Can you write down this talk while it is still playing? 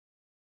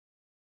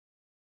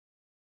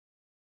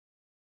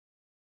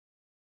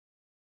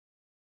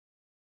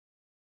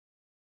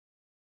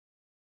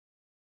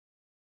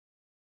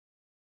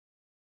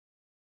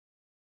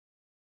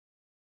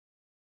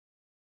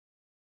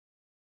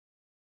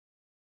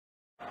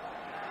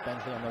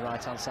Bentley on the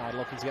right-hand side,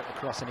 looking to get the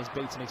cross, and he's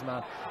beating his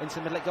man. Into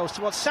the middle it goes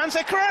towards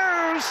Santa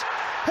Cruz,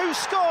 who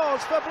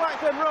scores for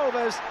Blackburn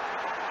Rovers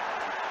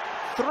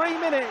 3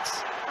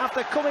 minutes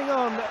after coming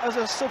on as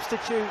a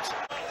substitute.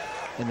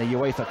 In the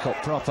UEFA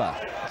Cup proper,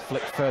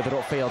 flicked further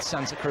upfield,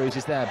 Santa Cruz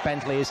is there,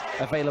 Bentley is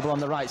available on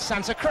the right,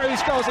 Santa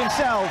Cruz goes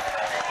himself,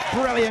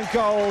 brilliant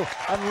goal,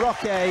 and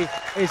Roque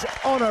is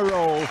on a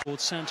roll.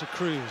 Santa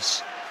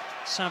Cruz,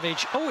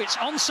 Savage, oh, it's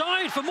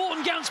onside for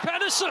Morten Gans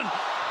Pedersen,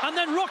 and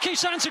then Roque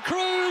Santa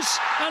Cruz,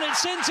 and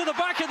it's into the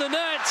back of the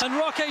net, and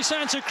Roque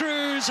Santa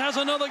Cruz has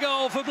another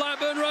goal for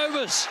Blackburn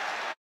Rovers.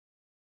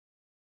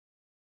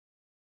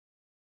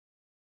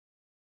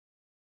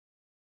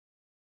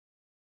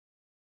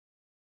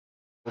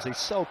 He's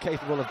so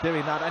capable of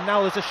doing that, and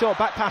now there's a short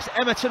back pass.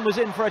 Emerton was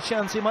in for a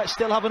chance, he might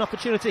still have an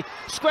opportunity.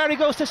 Square he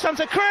goes to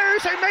Santa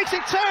Cruz, he makes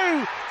it 2,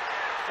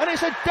 and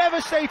it's a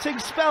devastating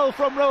spell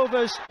from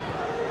Rovers.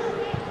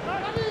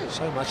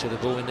 So much of the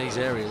ball in these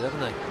areas,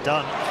 haven't they?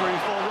 Done through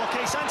for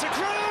Roque Santa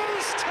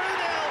Cruz,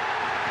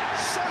 2-0,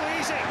 so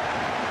easy.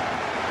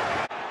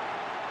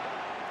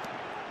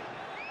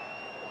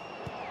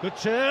 Good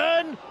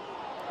turn,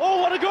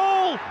 oh what a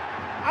goal,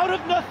 out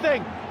of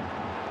nothing,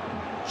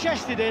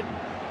 chested in.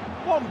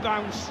 One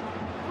bounce,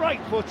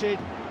 right-footed,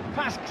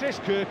 past Chris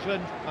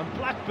Kirkland, and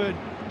Blackburn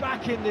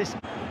back in this.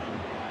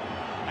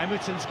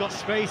 Emerton's got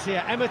space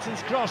here,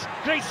 Emerton's cross,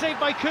 great save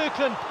by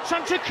Kirkland,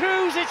 Santa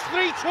Cruz, it's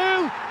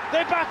 3-2,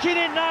 they're back in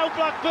it now,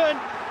 Blackburn.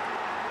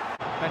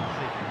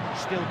 Bentley,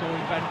 still going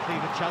Bentley,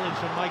 the challenge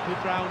from Michael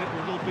Brown,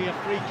 it will be a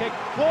free kick,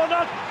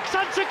 Warnock,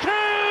 Santa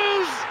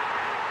Cruz!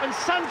 And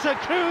Santa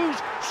Cruz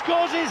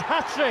scores his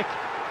hat-trick.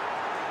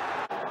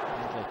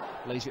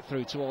 Lays it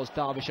through towards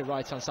Derbyshire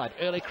right-hand side.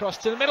 Early cross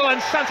to the middle, and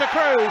Santa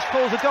Cruz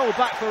pulls a goal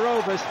back for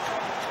Rovers.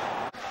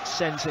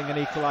 Sensing an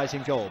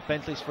equalising goal.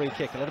 Bentley's free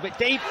kick, a little bit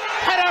deep.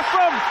 Header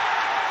from...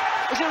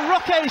 Is it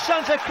Roque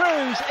Santa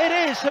Cruz? It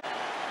is.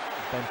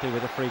 Bentley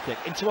with a free kick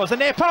in towards the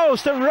near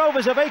post, and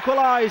Rovers have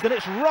equalised, and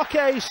it's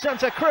Roque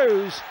Santa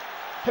Cruz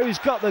who's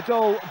got the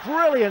goal.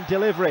 Brilliant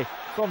delivery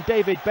from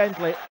David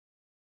Bentley.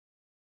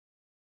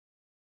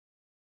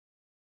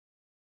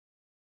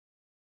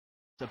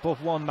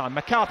 Above one man,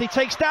 McCarthy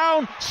takes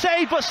down,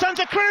 save, but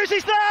Santa Cruz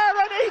is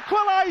there and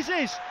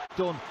equalises.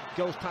 Dunn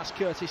goes past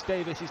Curtis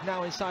Davis, he's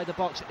now inside the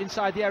box,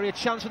 inside the area,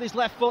 chance with his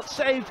left foot,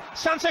 saved.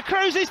 Santa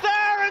Cruz is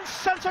there, and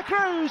Santa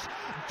Cruz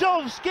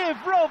does give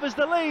Rovers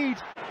the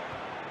lead.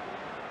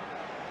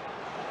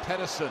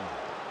 Pedersen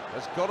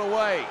has got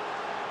away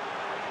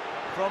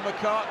from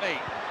McCarthy,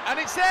 and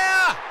it's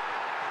there!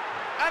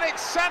 And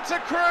it's Santa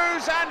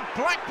Cruz, and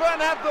Blackburn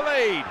have the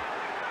lead.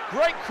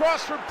 Great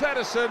cross from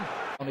Pedersen.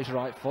 On his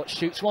right foot,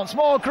 shoots once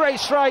more, great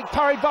strike,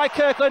 parried by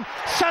Kirkland,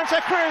 Santa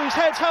Cruz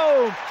heads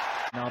home.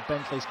 Now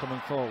Bentley's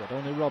coming forward,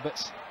 only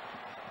Roberts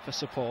for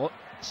support.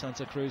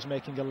 Santa Cruz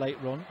making a late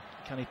run,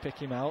 can he pick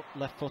him out?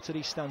 Left footed,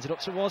 he stands it up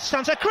towards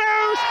Santa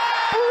Cruz,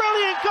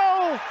 brilliant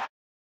goal!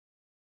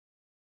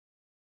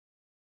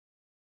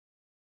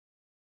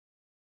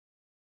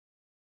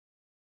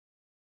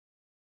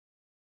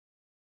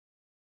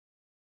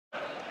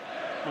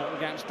 Morten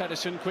Gans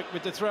Pedersen quick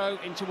with the throw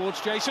in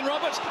towards Jason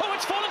Roberts. Oh,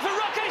 it's fallen for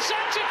Roque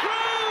Santa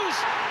Cruz!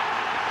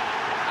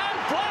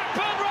 And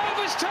Blackburn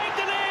Rovers take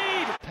the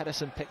lead!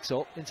 Pedersen picks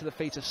up into the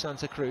feet of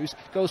Santa Cruz,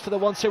 goes for the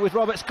 1-2 with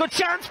Roberts, good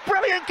chance,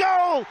 brilliant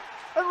goal!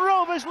 And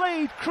Rovers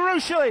lead,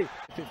 crucially.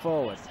 It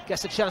forward,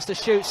 gets a chance to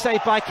shoot,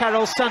 saved by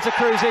Carroll, Santa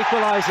Cruz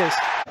equalises.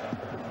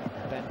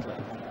 Bentley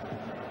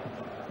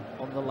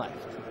on the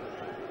left.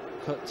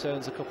 Cut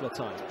turns a couple of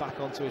times, back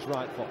onto his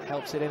right foot,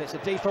 helps it in, it's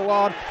a deeper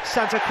one,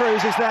 Santa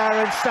Cruz is there,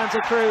 and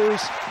Santa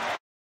Cruz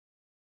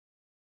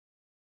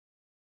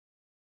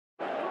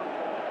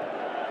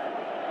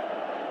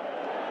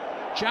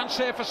Chance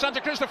here for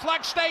Santa Cruz, the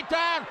flag stayed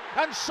down,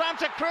 and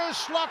Santa Cruz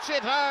slots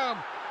it home.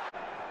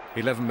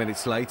 11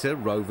 minutes later,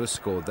 Rovers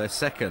scored their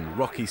second,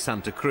 Roque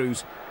Santa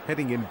Cruz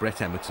heading in Brett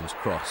Emerton's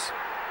cross.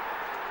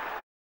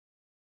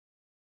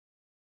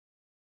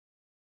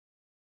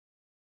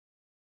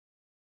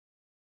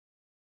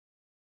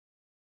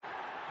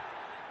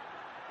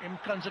 in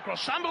comes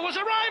across, Samba was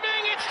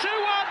arriving, it's 2-1.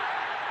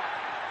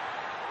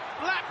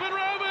 Blackburn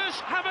Rovers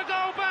have a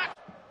goal back.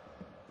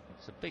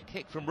 It's a big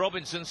kick from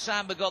Robinson.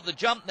 Samba got the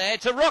jump there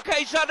to Roque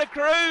Santa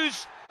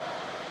Cruz.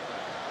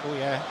 Oh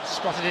yeah,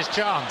 spotted his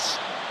chance.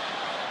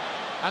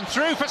 And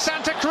through for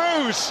Santa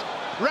Cruz.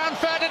 Round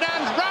Fernando,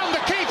 round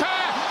the keeper.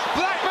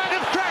 Blackburn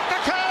have cracked the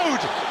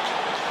code.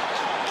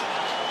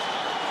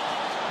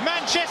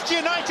 Manchester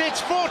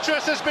United's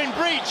fortress has been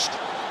breached.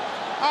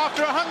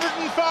 After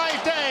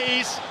 105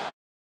 days,